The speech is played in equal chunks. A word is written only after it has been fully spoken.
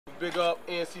big up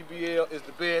NCBL is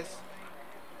the best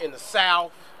in the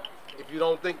South. If you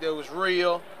don't think that was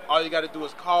real, all you got to do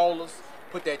is call us,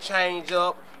 put that change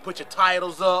up, put your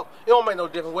titles up. It don't make no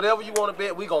difference. Whatever you want to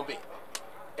bet, we gonna bet.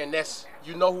 And that's,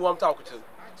 you know who I'm talking to.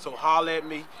 So holler at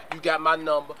me. You got my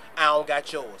number. I don't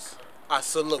got yours. I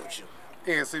salute you.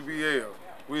 NCBL,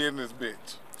 we in this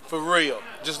bitch. For real.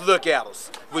 Just look at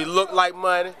us. We look like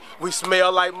money, we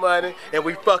smell like money, and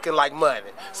we fucking like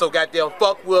money. So goddamn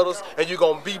fuck with us, and you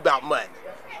gonna be about money.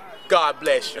 God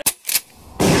bless you.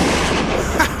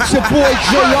 It's your boy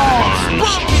JR.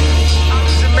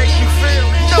 To make you feel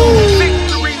no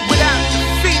victory without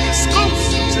defeat,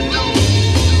 exclusive to know.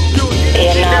 You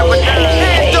never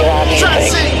die. Don't try to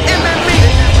say MMA.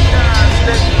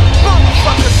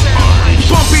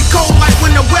 Bumpy cold like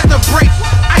when the weather break.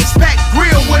 Ice pack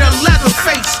grill with a leather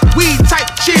face. Weed type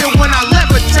chill when I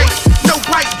levitate. No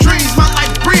pipe dreams, my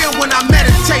life real when I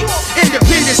meditate.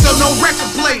 Independent, so no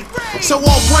record play. So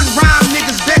off one rhyme,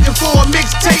 niggas begging for a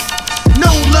mixtape.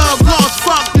 No love lost,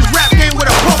 fuck this rap game with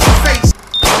a poker face.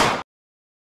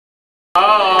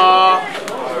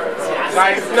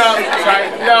 Tighten up,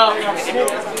 tighten up.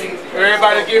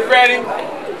 Everybody get ready.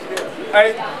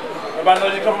 Hey, everybody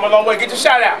knows you come from a long way. Get your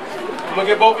shout out. I'm gonna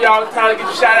get both of y'all time to get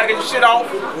your shout out, get your shit off.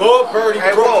 Lord Birdie,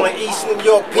 Brooklyn, East New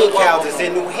York, Pink Houses,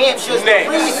 in New Hampshire's the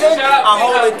reason I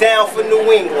hold it down for New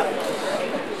England.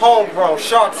 Homegrown,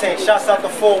 Shark Tank, shouts out the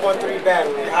 413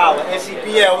 battle. Holla,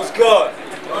 NCBL was good.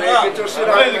 Get your shit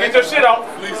off. Get your shit off.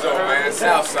 FLEEZY, man.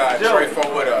 Southside, Trey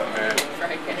 4, what up, man?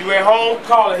 You at home,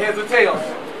 call it heads or tails.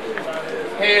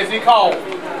 Heads, he called.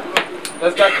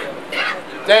 Let's go.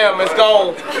 Damn, it's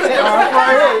gone.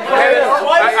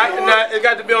 It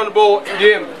got to be on the board. You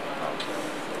hear me?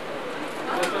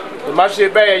 My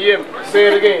shit bad, you hear me? Say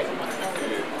it again.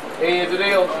 Heads or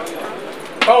tails.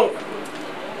 Boom.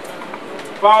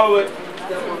 Follow it.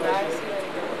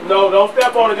 No, don't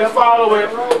step on it, just follow it.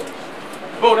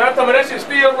 Boom, I'm talking about that shit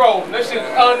still rolling. That shit is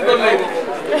unbelievable.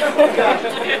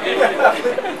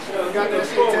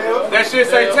 That shit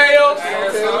say tails.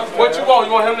 What you want?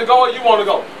 You want him to go or you want to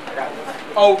go?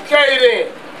 Okay then.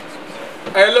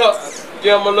 Hey look,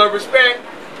 give him a little respect.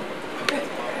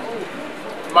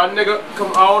 My nigga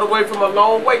come all the way from a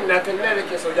long way now,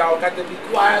 Connecticut, so y'all got to be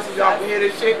quiet so y'all can hear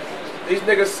this shit. These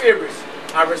niggas serious.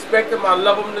 I respect them, I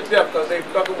love them to death because they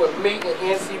fucking with me and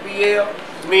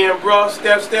NCBL. Me and bruh,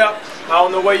 step. I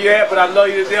don't know where you at, but I love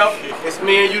you to death. It's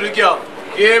me and you together.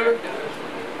 You hear me?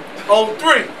 On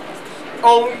 3.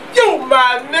 On you,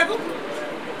 my nigga.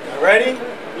 Ready?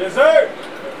 Yes, sir.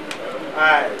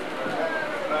 Alright.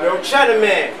 Yo, Cheddar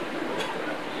Man.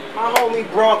 My homie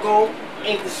Bronco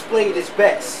ain't displayed his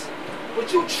best.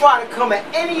 But you try to come at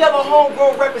any other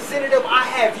homegrown representative I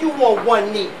have, you on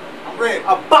one knee. I'm ready.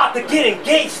 About to get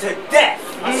engaged to death.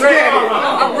 I'm ready.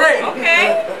 I'm ready.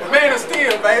 Okay. Man of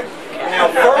steel, baby. Now,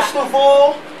 first of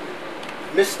all,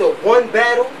 Mr. One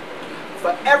Battle,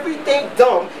 for everything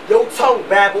dumb, your tongue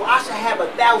babble, I should have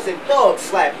 1,000 thugs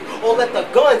slap you, or let the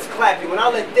guns clap you. When I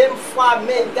let them fly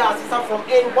men down, since I'm from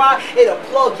NY, it'll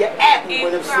plug your apple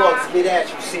when them slugs get at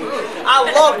you, see.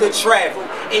 I love to travel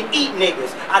and eat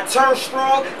niggas. I turn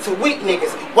strong to weak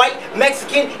niggas. White,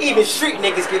 Mexican, even street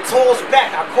niggas get tossed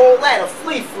back. I call that a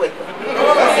flea flicker.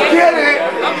 Get it!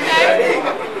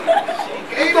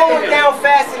 Okay. You going down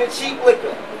faster than cheap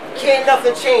liquor. Can't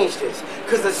nothing change this.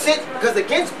 Cause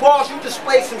against bars you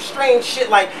display some strange shit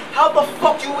like how the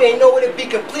fuck you ain't know it'd be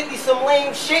completely some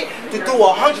lame shit to do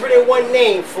 101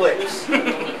 name flips.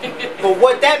 But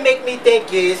what that make me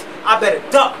think is I better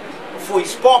duck before he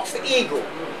sparks the eagle.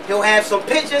 He'll have some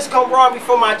pictures come rob me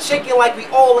from my chicken like we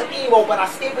all are emo, but I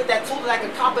stay with that tool like a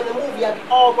cop in the movie, I be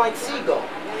all like Seagull.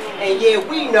 And yeah,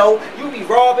 we know you be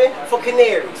robbing for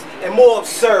canaries and more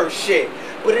absurd shit.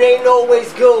 But it ain't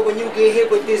always good when you get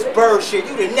hit with this bird shit.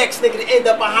 You the next nigga to end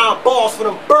up behind bars for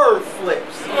them bird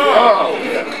flips. Oh.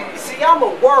 See, I'm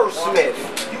a wordsmith.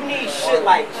 You need shit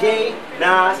like Jay,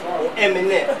 Nas, or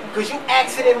Eminem. Cause you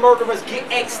accident murderers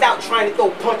get X'd out trying to throw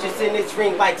punches in this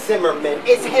ring like Zimmerman.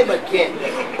 It's him again.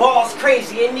 Bars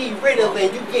crazy and need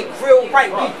Ritalin. You get grilled right,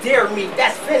 we dare me.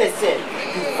 That's venison.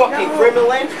 You fucking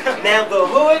gremlin. Now the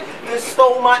hood just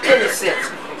stole my innocence.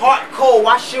 Heart cold,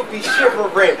 I should be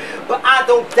shivering, but I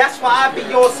don't, that's why I be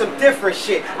on some different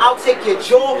shit. I'll take your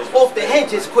jaw off the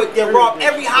hinges quick, then rob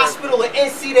every hospital in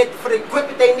NC that for the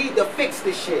equipment they need to fix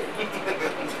this shit.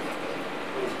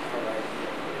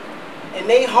 And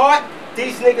they heart,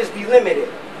 these niggas be limited.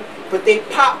 But they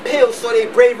pop pills so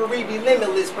their bravery be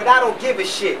limitless, but I don't give a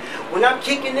shit. When I'm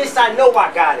kicking this, I know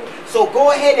I got it. So go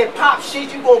ahead and pop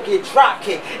shit, you gon' get drop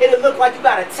kicked. It'll look like you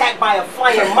got attacked by a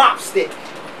flying mop stick.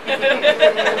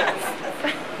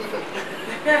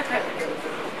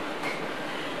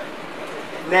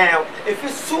 Now, if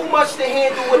it's too much to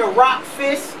handle with a rock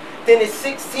fist, then it's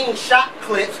 16 shot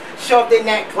clips shoved in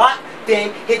that Glock,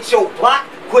 then hit your block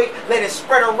quick, let it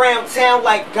spread around town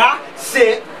like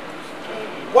gossip.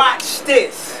 Watch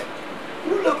this.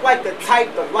 You look like the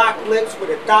type to lock lips with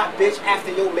a thought bitch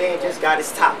after your man just got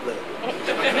his top lip.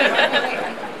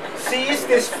 See, it's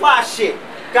this fly shit.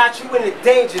 Got you in the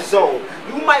danger zone.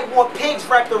 You might want pigs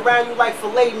wrapped around you like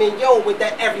filet mignon with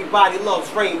that everybody loves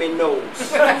Raymond nose.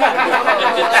 See,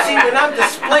 when I'm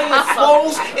displaying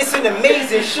flows, it's an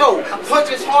amazing show.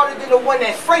 Punches harder than the one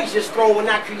that Frazier's throwing when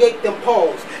I create them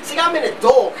poems. See, I'm in a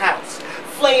doghouse.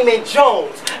 Flaming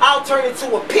Jones. I'll turn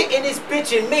into a pit in this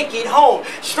bitch and make it home.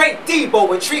 Straight Debo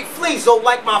and treat FLEEZY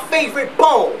like my favorite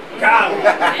bone. Got him.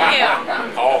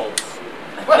 Damn.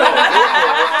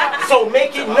 So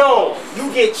make it known,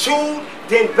 you get chewed,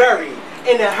 then buried,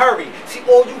 in a hurry. See,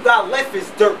 all you got left is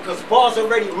dirt, cause bars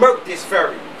already murked this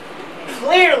ferry.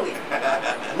 Clearly,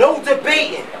 no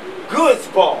debating, goods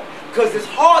ball, cause it's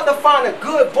hard to find a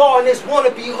good ball in this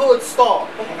wannabe hood star.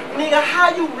 Nigga,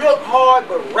 how you look hard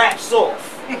but rap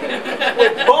soft?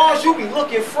 With bars, you be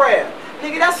looking frail.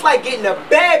 Nigga, that's like getting a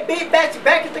bad bitch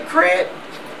back at the crib,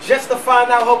 just to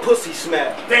find out her pussy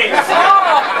smell. Damn.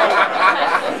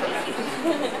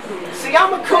 See,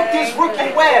 I'ma cook this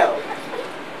rookie well.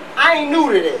 I ain't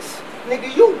new to this. Nigga,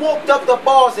 you walked up the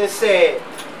bars and said,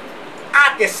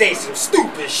 I can say some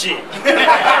stupid shit.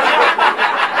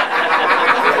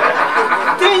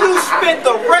 Then you spent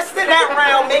the rest of that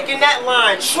round making that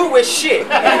line true as shit.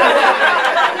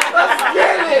 Let's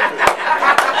get it.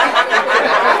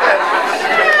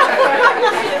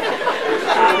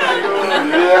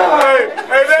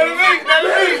 Hey, let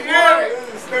it eat,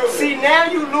 yeah. See, now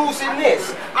you losing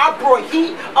this. I brought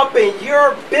heat up in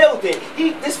your building.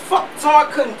 This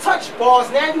fucktard couldn't touch balls.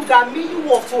 Now you got me,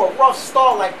 you off to a rough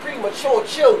start like premature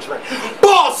children.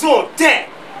 Balls on deck.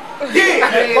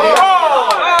 Yeah.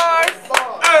 Balls.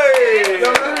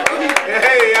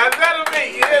 Hey, I let him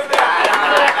eat, yeah.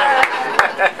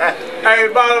 Hey,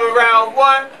 bottom of round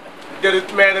one. Give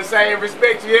this man the same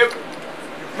respect, you hear me?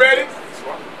 You ready?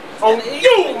 On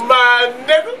you, my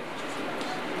nigga.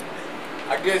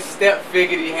 I guess Step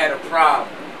figured he had a problem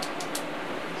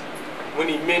when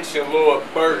he mentioned Lord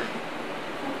BIRDY.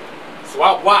 So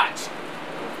I watched.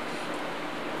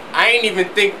 I ain't even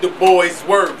think the boy's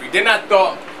worthy. Then I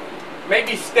thought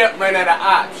maybe Step ran out of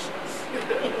options.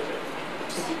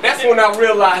 That's when I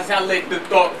realized I let the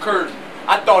thought curve me.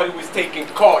 I thought he was taking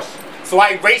caution. So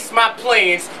I erased my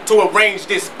plans to arrange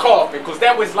this coffin, because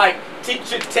that was like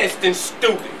teacher testing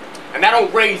student. And I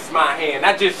don't raise my hand,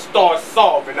 I just start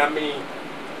solving. I mean,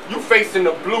 you facing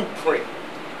the blueprint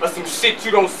of some shit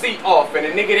you don't see often. A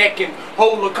nigga that can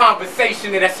hold a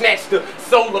conversation that snatched the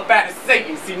soul up out of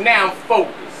Satan. See, now I'm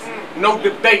focused, no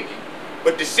debating.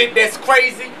 But the shit that's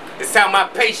crazy is how my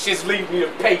patience leads me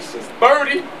to patience.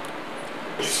 BIRDY,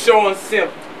 you showing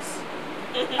symptoms.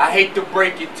 I hate to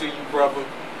break it to you, brother,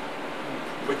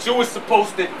 but you was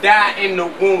supposed to die in the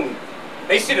womb.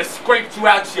 They should have scraped you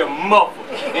out your mother.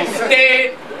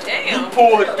 Instead, you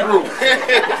pulled through.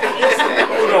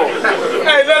 Hold on.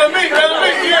 Hey, let him eat,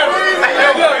 yeah.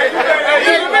 Hey, look, hey, let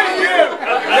him eat, yeah.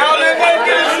 Y'all let him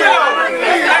get his shit off.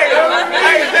 Hey,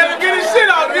 let him get his shit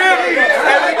off, yeah.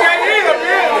 Hey, we can't eat him,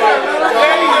 yeah.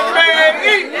 Let the man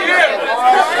eat, yeah.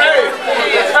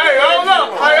 Hey, hold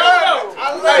up,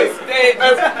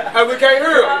 Hey, we can't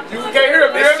hear him. We can't hear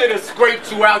him, They yeah. should have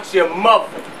scraped you out your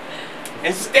mother.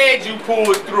 Instead, you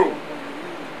pulled through.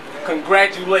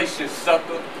 Congratulations,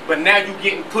 sucker. But now you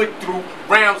getting put through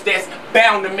rounds that's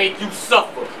bound to make you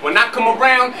suffer. When I come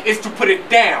around, it's to put it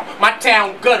down. My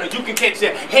town gutter, you can catch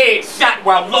your head shot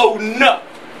while loading up.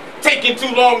 Taking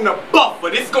too long to buffer,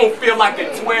 this gon' feel like a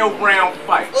 12-round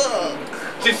fight.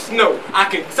 Just know, I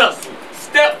can tussle.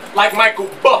 Step like Michael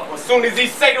Buffer. As soon as he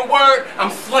say the word, I'm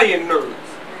slaying nerves.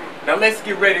 Now let's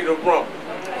get ready to rumble.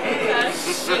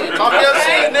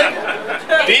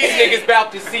 These niggas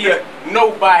about to see a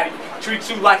nobody treat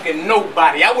you like a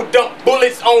nobody. I would dump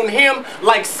bullets on him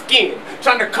like skin,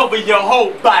 trying to cover your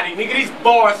whole body. Nigga, these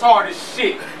bars hard as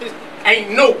shit.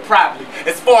 Ain't no problem.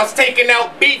 As far as taking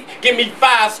out beef, give me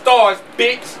 5 stars,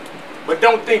 bitch. But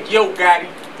don't think Yo Gotti,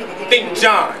 think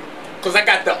John. Cause I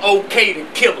got the okay to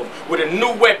kill him with a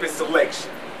new weapon selection.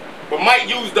 But might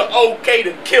use the okay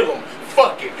to kill him.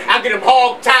 Fuck it. I get him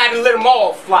hog-tied and let them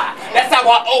all fly. That's how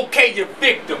I okay your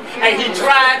victim. And he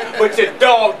tried, but your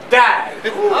dog died.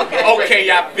 Okay,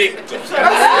 I victim.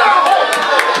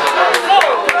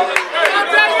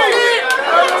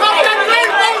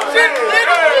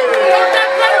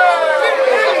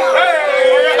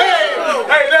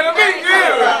 Hey, let him eat.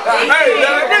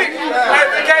 Hey,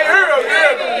 we can't hear him.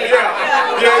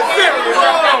 Yeah.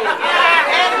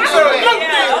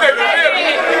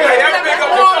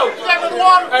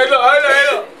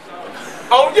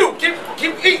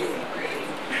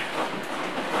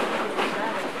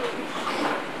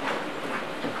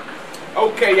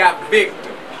 Okay, I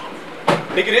victim.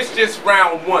 Nigga, this just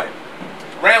round 1.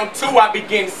 Round 2, I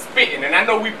begin spitting. And I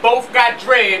know we both got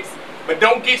dreads, but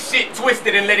don't get shit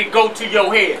twisted and let it go to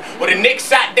your head. Or the next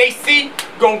shot they see,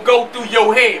 gon' go through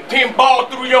your head. Pinball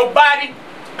through your body,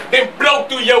 then blow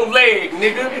through your leg,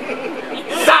 nigga.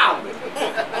 Solid.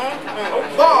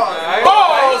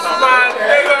 Balls, my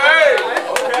nigga, hey.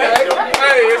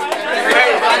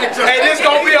 Hey, this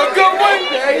gonna be a good one.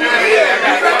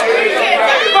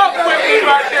 Fuck with me,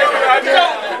 my nigga, I know.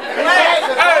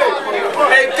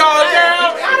 Hey, calm down.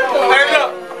 Hey,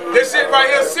 look, this shit right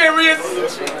here serious.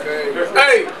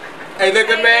 Hey, let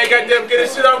the man goddamn get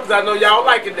his shit off, cause I know y'all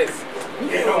liking this.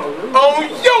 On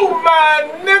you, my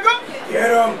nigga. Get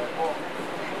him.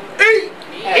 Eat.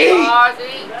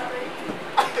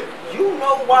 You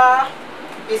know why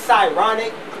it's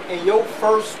ironic in your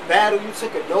first battle you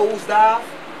took a nosedive?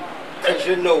 Cause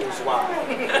your nose wide.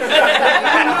 You look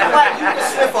like you can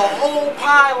sniff a whole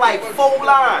pie like 4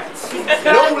 lines.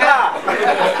 No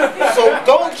lie. So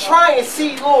don't try and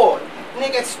see Lord.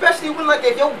 Nigga, especially when like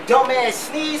if your dumb ass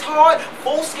sneeze hard,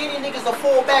 4 skinny niggas will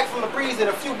fall back from the breeze and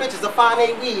a few bitches will find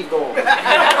they weave going.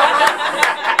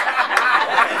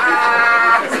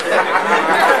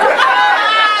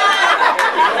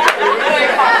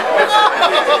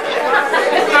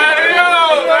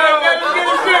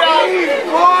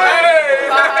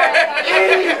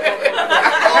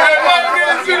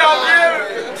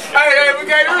 Hey, we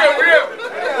got real.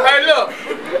 Hey, look.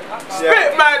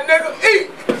 Spit, my nigga. Eat.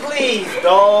 Please,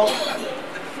 dog.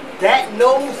 That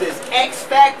nose is X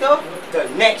Factor, the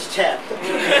next chapter.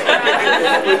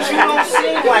 But you don't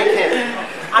seem like him.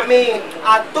 I mean,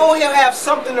 I thought he'll have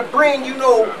something to bring, you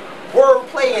know,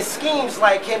 wordplay and schemes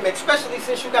like him, especially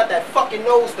since you got that fucking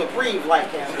nose to breathe like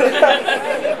him.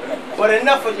 But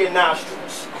enough of your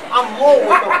nostrils. I'm more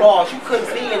with the balls. You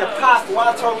couldn't be an apostle.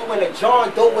 I'll turn you into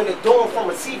John Doe in the dawn from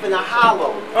receiving a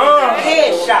hollow.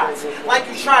 Headshots, like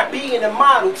you try being a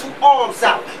model, 2 arms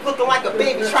out, looking like a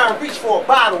baby trying to reach for a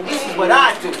bottle. This is what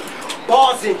I do.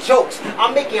 Bars and jokes. I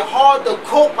make it hard to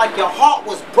cope like your heart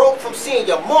was broke from seeing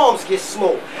your moms get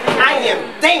smoked. I am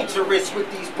dangerous with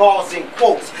these bars and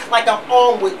quotes, like I'm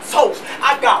armed with toast.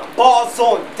 I got bars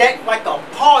on deck like a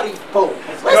party boat.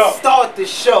 Let's start the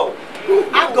show.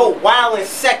 I go wild in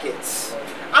seconds.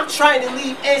 I'm trying to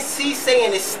leave NC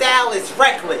saying his style is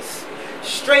reckless.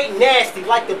 Straight nasty,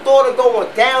 like the thought of going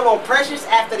down on Precious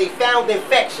after they found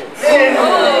infections. That's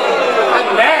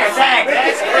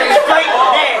straight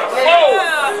nasty.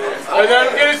 I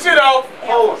gotta get his shit off.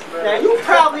 Now you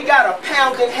probably got a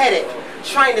pounding headache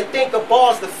trying to think of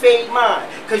bars to fade mine.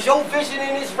 Cause your vision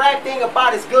in this rap thing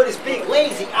about as good as Big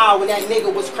Lazy Eye when that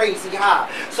nigga was crazy high.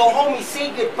 So homie, say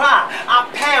goodbye. I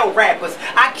pound rappers.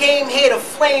 I came here to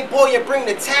flame boy and bring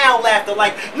the town laughter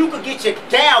like you could get your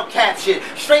gal captured,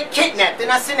 straight kidnapped, then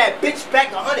I send that bitch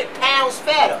back 100 pounds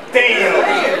fatter. Damn.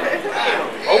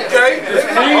 Okay,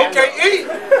 eat.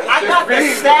 I got the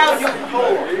style you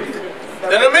hold on.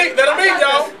 Let him eat,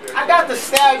 y'all. I got the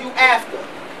style you after,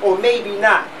 or maybe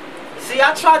not. See,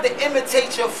 I tried to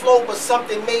imitate your flow, but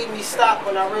something made me stop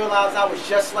when I realized I was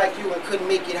just like you and couldn't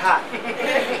make it hot.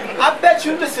 I bet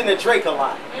you listen to Drake a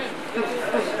lot.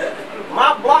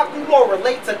 My block, you more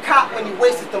relate to Cop when he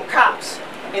wasted them cops.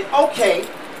 And okay,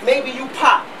 maybe you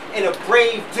pop and a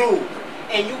brave dude,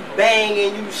 and you bang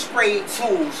and you spray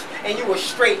tools, and you a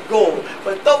straight goon.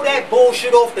 But throw that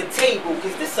bullshit off the table,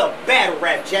 cause this a battle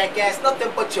rap, jackass.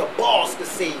 Nothing but your balls can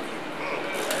save you.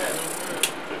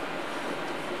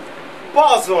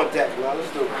 Balls on deck, man.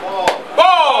 Let's do it.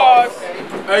 Balls!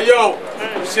 Hey, yo,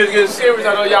 this shit's getting serious.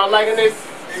 I know y'all liking this.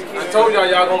 I told y'all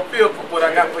gonna feel for what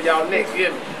I got for y'all next.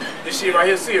 Hear me? This shit right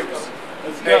here serious.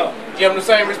 Let's go. Give him the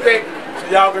same respect so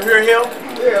y'all can hear him.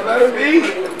 Yeah, let him eat.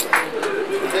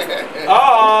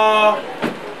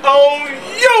 On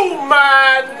you,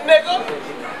 my nigga.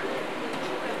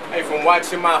 Hey, from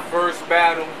watching my first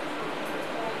battle,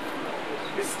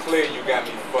 it's clear you got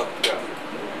me fucked up.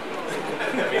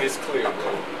 I mean, it's clear,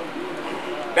 bro.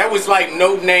 That was like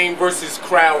No Name versus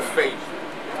Crowd Favorite.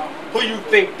 Who you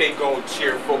think they gonna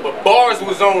cheer for? But Bars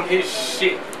was on his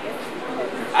shit.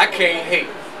 I can't hate.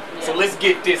 So let's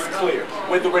get this clear.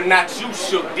 Whether or not you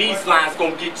shook, these lines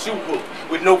gonna get you hooked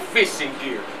with no fishing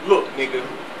gear. Look, nigga,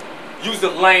 you's a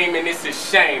lame and it's a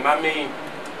shame. I mean,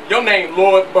 your name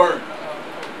Lord BIRDY.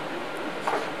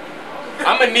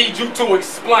 I'ma need you to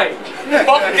explain.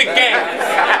 Fuck the games.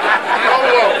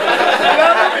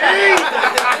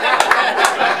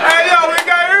 Hey, yo, we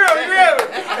got him, you hear me?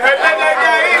 Hey, let that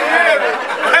guy eat, you hear me?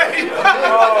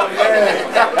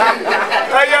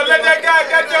 Hey, yo, let that guy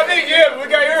got your knee, you hear me? We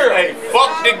got him. Hey,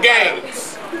 fuck the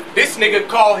games. This nigga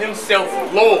call himself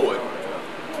Lord.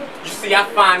 You see, I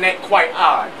find that quite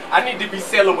odd. I need to be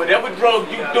selling whatever drug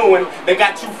you doing that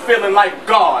got you feeling like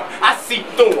God. I see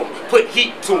through him, put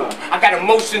heat to him. I got a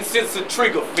motion sensor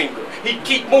trigger finger. He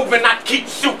keep moving, I keep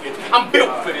shooting. I'm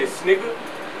built for this, nigga.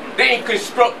 They ain't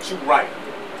construct you right.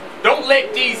 Don't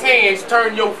let these hands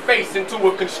turn your face into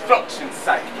a construction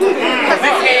site. Cause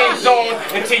this hand's on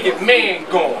until your man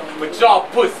gone. But y'all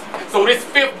pussy. So this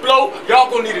fifth blow,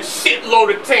 y'all gonna need a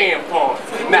shitload of tampons.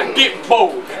 Now get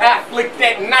bold. I flick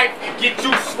that knife, get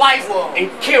you sliced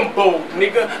and Kimbo,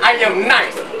 nigga. I am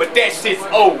nice, but that shit's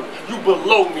old. You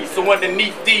below me, so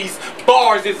underneath these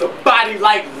bars is a body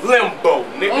like limbo,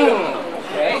 nigga.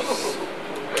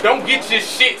 Don't get your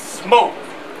shit smoked.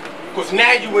 Cause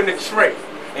now you in the tray.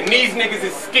 And these niggas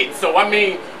is schizo. I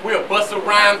mean, we'll bust a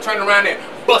rhyme, turn around and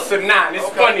bust a nine. It's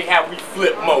funny how we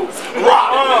flip modes.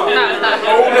 Rock!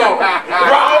 Hold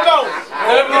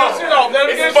on.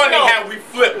 It's funny how we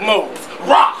flip modes.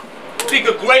 Rock! Dig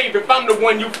a grave if I'm the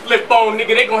one you flip on,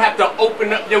 nigga. They gonna have to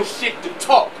open up your shit to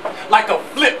talk like a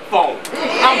flip phone.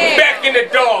 I'm back in the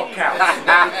doghouse.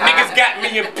 Niggas got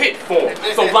me in pit form.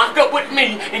 So lock up with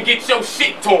me and get your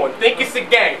shit torn. Think it's a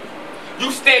game.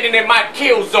 You standing in my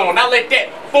kill zone. I let that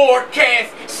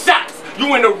forecast shots.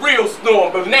 You in the real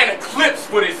storm. Banana clips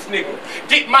for this nigga.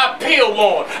 Get my pill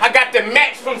on. I got the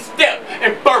match from Step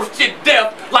and burst your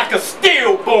death like a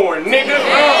stillborn, nigga.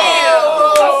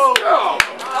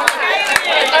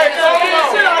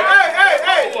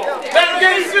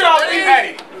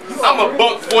 Hey, I'm a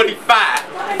 $145,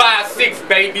 5'6",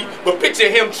 baby. But picture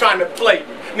him trying to play me.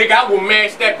 Nigga, I will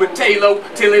mash that potato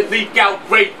till it leak out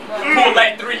gravy. Pull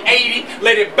that 380,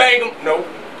 let it bang him. No.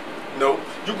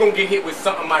 You gonna get hit with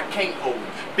something I can't hold.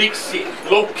 Big shit,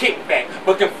 low kickback,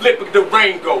 but can flip it the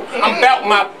Rango. I'm about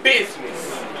my business.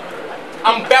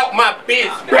 No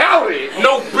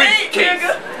briefcase.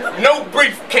 No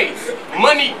briefcase.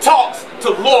 Money talks to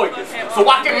lawyers, so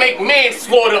I can make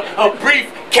manslaughter a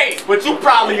briefcase. But you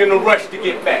probably in a rush to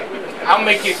get back. I'll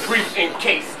make it brief in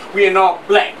case. We in all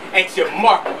black at your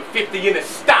market with 50 in the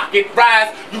stock. It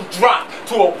rise, you drop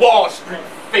to a Wall Street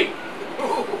fate.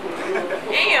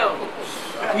 Damn.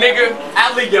 Nigga,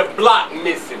 I leave your block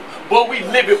missing. Boy, we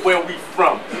live it where we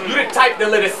from. You the type that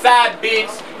let a side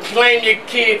bitch claim your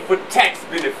kid for tax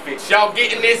benefits. Y'all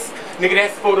getting this? Nigga,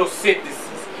 that's photosynthesis.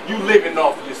 You living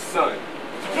off your son.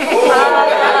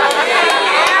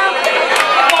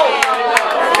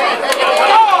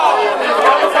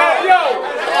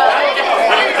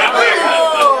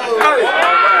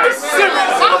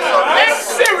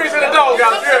 Serious in the dog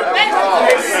out there.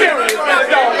 It's serious in the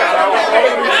dog out there.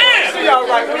 See y'all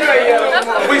right.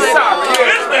 We sorry.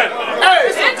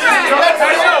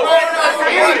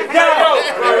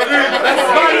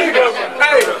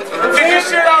 Hey, get this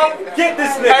shit on. Get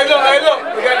this nigga. Hey, look.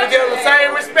 We got to give him the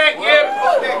same respect, yeah?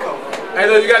 Hey,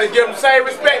 look, you got to give him the same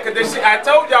respect, because this shit, I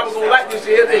told y'all I was going to like this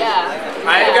shit.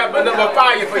 I ain't got nothing but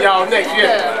fire for y'all next year.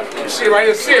 This shit right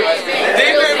here serious.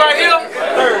 These niggas right here,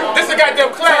 this is a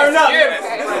goddamn class. Yeah.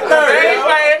 They ain't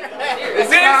playing.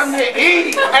 Is this?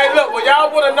 Hey, look, when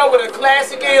y'all want to know what a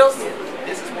classic is,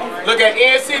 look at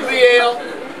NCBL,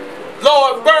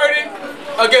 Lord BIRDY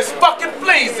against fucking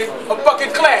FLEEZY, a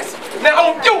fucking classic.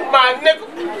 Now on you, my nigga.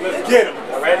 Let's get him.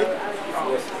 Y'all ready?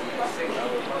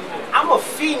 I'm a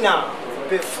phenom,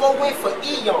 been flowing for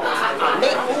eons. I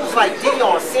make moves like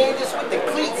Deion Sanders with the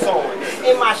cleats on.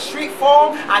 In my street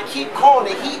form, I keep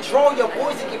calling the heat drawn. Your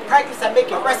boys that get practice at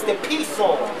making rest in peace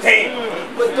on.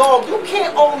 Damn. But dog, you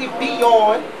can't only be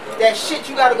on that shit,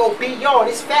 you gotta go beyond.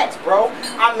 It's facts, bro.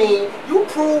 I mean, you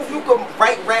prove you can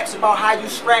write raps about how you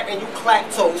scrap and you clap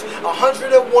toes.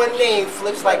 101 name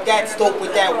flips like that dope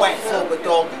with that whack flow. But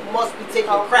dog, you must be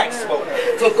taking crack smoke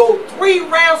to go 3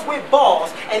 rounds with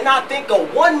balls and not think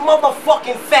of one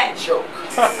motherfucking fat joke.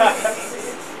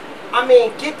 I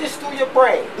mean, get this through your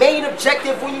brain. Main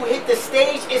objective when you hit the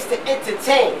stage is to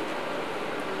entertain.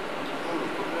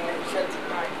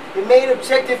 The main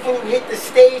objective when you hit the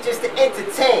stage is to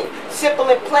entertain. Simple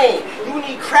and plain. You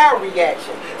need crowd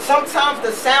reaction. Sometimes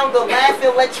the sound of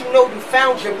laughing lets you know you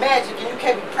found your magic and you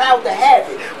can be proud to have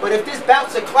it. But if this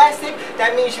bout's a classic,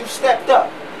 that means you stepped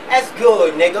up. That's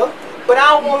good, nigga. But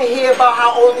I don't want to hear about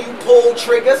how only you pull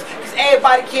triggers, because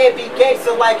everybody can't be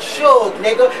gangster like Suge,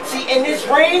 nigga. See, in this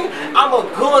ring, I'm a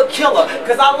good killer,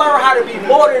 because I learned how to be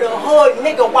more than a hood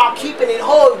nigga while keeping it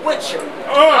hood with you.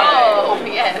 Oh,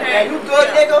 yeah. Now, you good,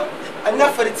 nigga?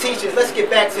 Enough of the teachers. Let's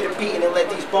get back to the beating and let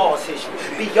these balls hit you.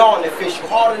 Beyond official.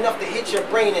 Hard enough to hit your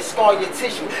brain and scar your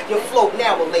tissue. Your float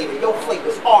now or later. Your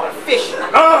flavor's artificial.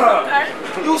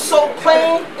 You so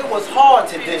plain, it was hard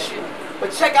to dish you.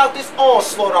 But check out this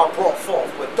onslaught I brought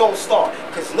forth. But don't start.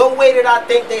 Because no way did I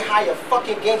think they hire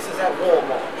fucking gangsters at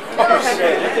Walmart.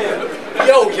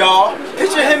 Yo, y'all,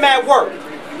 picture him at work,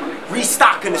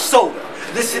 restocking the soda,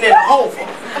 listening to Hova.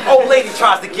 Old lady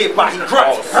tries to get by, he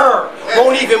grunts, her,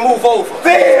 won't even move over.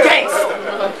 Gangster,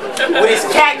 with his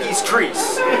khakis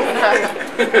creased.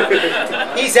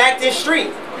 He's acting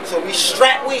street, so we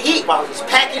strapped with heat while he's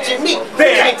packaging meat.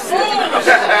 Gangster.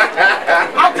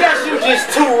 I guess you just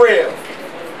too real.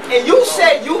 And you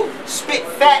said you spit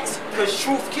facts because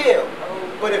truth kills.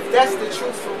 But if that's the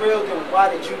truth for real, then why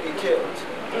did you get killed?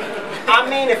 I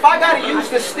mean, if I gotta use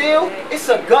the steel, it's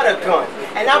a gutter gun.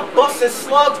 And I'm busting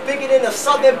slugs bigger than the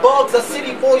southern bugs the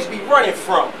city boys be running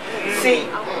from. See,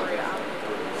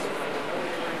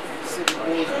 city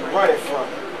boys be running from.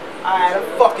 Alright, I'm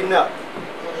fucking up.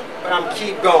 But I'm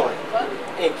keep going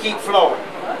and keep flowing.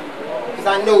 Cause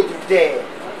I know you dead.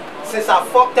 Since I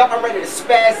fucked up, I'm ready to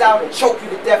spaz out and choke you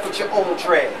to death with your own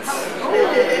dreads.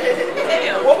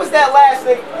 What was that last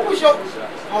nigga? What was your...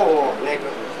 Hold on, nigga.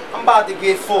 I'm about to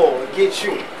get full and get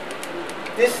you.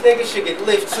 This nigga should get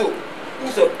lift too.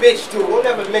 Who's a bitch dude? Don't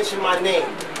ever mention my name.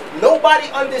 Nobody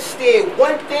understood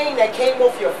one thing that came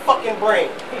off your fucking brain.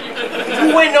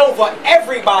 You went over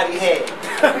everybody's head.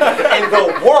 And the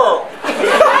world.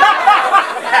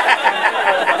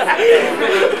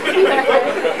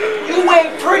 You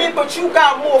ain't pretty, but you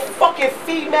got more fucking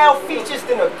female features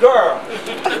than a girl.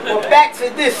 But back to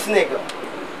this nigga.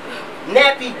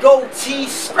 Nappy goatee,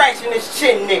 scratching his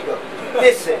chin nigga.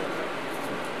 Listen.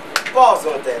 Pause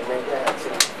on that, man.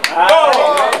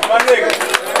 Oh, my nigga.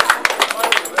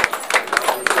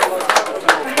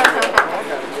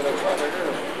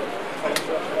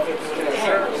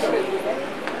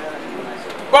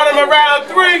 Bottom of round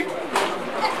 3.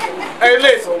 Hey,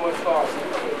 listen.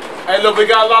 Hey, look, we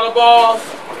got a lot of balls,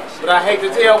 but I hate to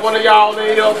tell one of y'all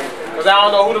in here, because I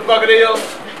don't know who the fuck it is,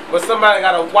 but somebody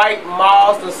got a white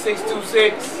Mazda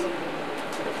 626.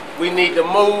 We need to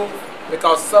move,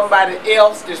 because somebody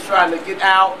else is trying to get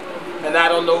out, and I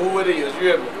don't know who it is. You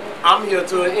hear me? I'm here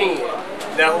to the end.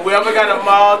 Now, whoever got a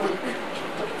Mazda,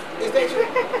 is that you?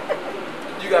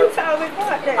 You got a...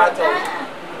 I told you.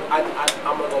 I'm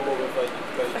gonna go move it for you.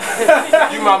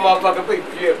 You my motherfucking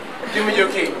people. Yeah. Give me your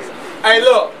keys. Hey,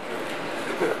 look.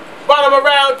 Bottom of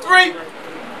round 3.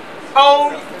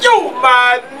 On you,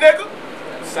 my nigga.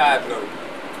 Side note,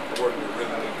 working with real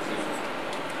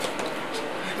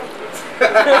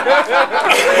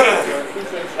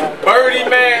niggas. Birdie,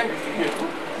 man.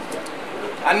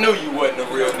 I knew you wasn't a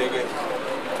real nigga,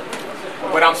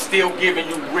 but I'm still giving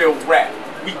you real rap.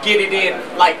 We get it in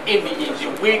like Indians.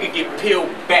 Your wig will get peeled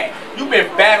back. You been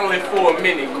battling for a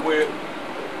minute, Quill.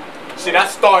 Shit, I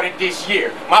started this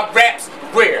year. My rap's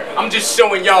rare. I'm just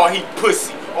showing y'all he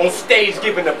pussy. On stage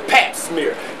giving a pap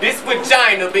smear. This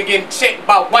vagina been getting checked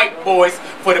by white boys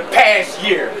for the past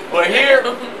year. But here,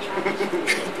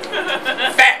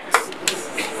 facts.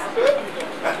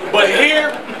 But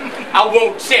here, I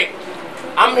won't check.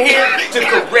 I'm here to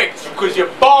correct you, cause your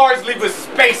bars leave us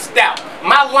spaced out.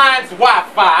 My line's Wi-Fi.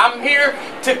 I'm here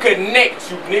to connect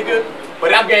you, nigga.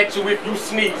 But I got you if you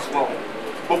sneeze wrong.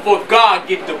 Before God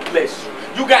get to bless you.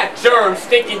 You got germs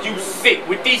thinking you sick.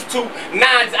 With these 2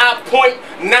 nines I point,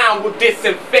 9 will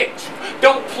disinfect you.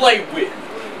 Don't play with it.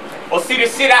 Or see the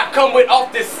shit I come with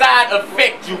off this side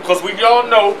affect you. Cause we all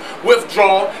know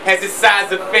withdrawal has its side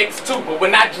effects too. But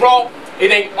when I draw,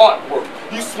 it ain't artwork.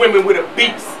 You swimming with a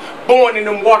beast. Born in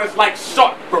them waters like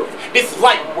shark birth. It's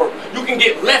light work. You can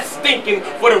get left stinking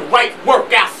for the right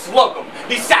work. I slug them.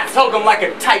 These shots hug them like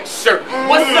a tight shirt.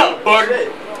 What's up,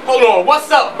 Birdie? Hold on. What's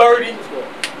up, Birdie?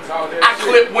 I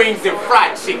clip wings and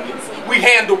fried chickens. We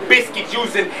handle biscuits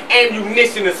using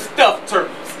ammunition and stuffed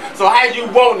turkeys. So how you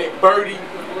want it, Birdie?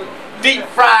 Deep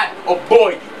fried or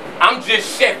boiled? I'm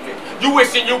just chefing. You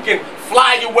wishing you can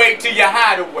fly your way to your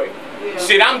hideaway.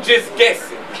 Shit, I'm just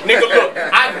guessing. Nigga, look,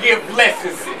 I give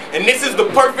lessons. And this is the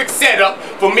perfect setup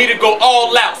for me to go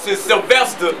all out since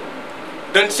Sylvester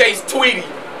done chased Tweety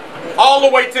all the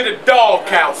way to the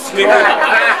doghouse, nigga.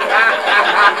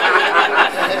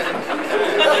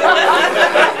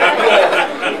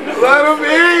 Let him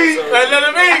eat. Let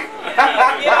him eat.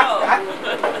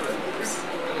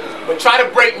 But try to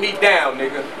break me down,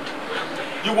 nigga.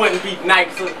 You wouldn't be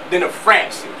nicer than a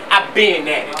fraction. I've been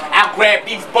at it. I'll grab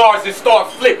these bars and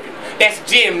start flipping. That's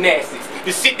gymnastics.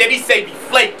 The shit that he say be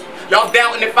flaky. Y'all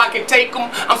doubting if I can take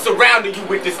them? I'm surrounding you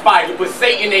with this fire, but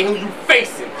Satan ain't who you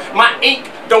facing. My ink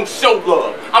don't show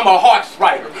love. I'm a harsh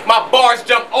writer. My bars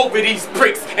jump over these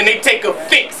pricks and they take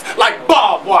offense like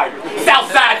barbed wire.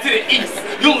 South side to the east,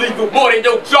 you'll leave with more than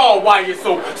your jaw wire.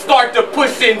 So start to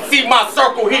push in, see my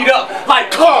circle heat up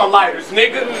like car lighters,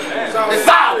 nigga.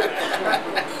 Solid.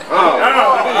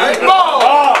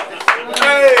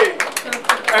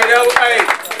 Hey,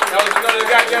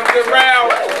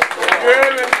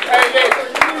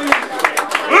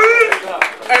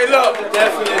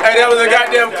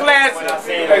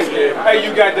 Hey,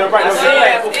 you got that right. I seen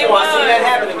that before. I seen that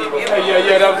happen to me before.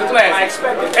 Hey, yeah, that was the class. I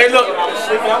expected it. Hey, look, I was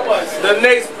sleeping. I was.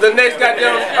 the next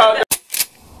goddamn.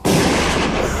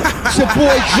 It's your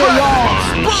boy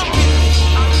JR.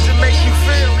 To make you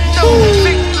feel no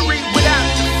victory without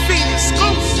defeat.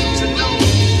 Exclusive to know.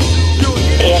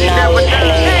 You never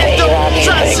die.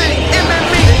 Try to say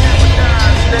MMA.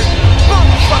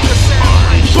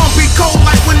 Bumpy cold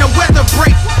like when the weather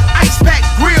break. Ice pack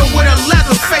grill with a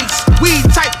leather face. Weed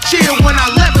type chill when I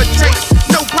levitate.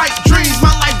 No pipe dreams,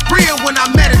 my life real when I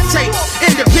meditate.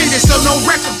 Independent, so no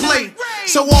record play.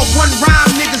 So off one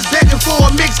rhyme, niggas begging for a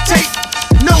mixtape.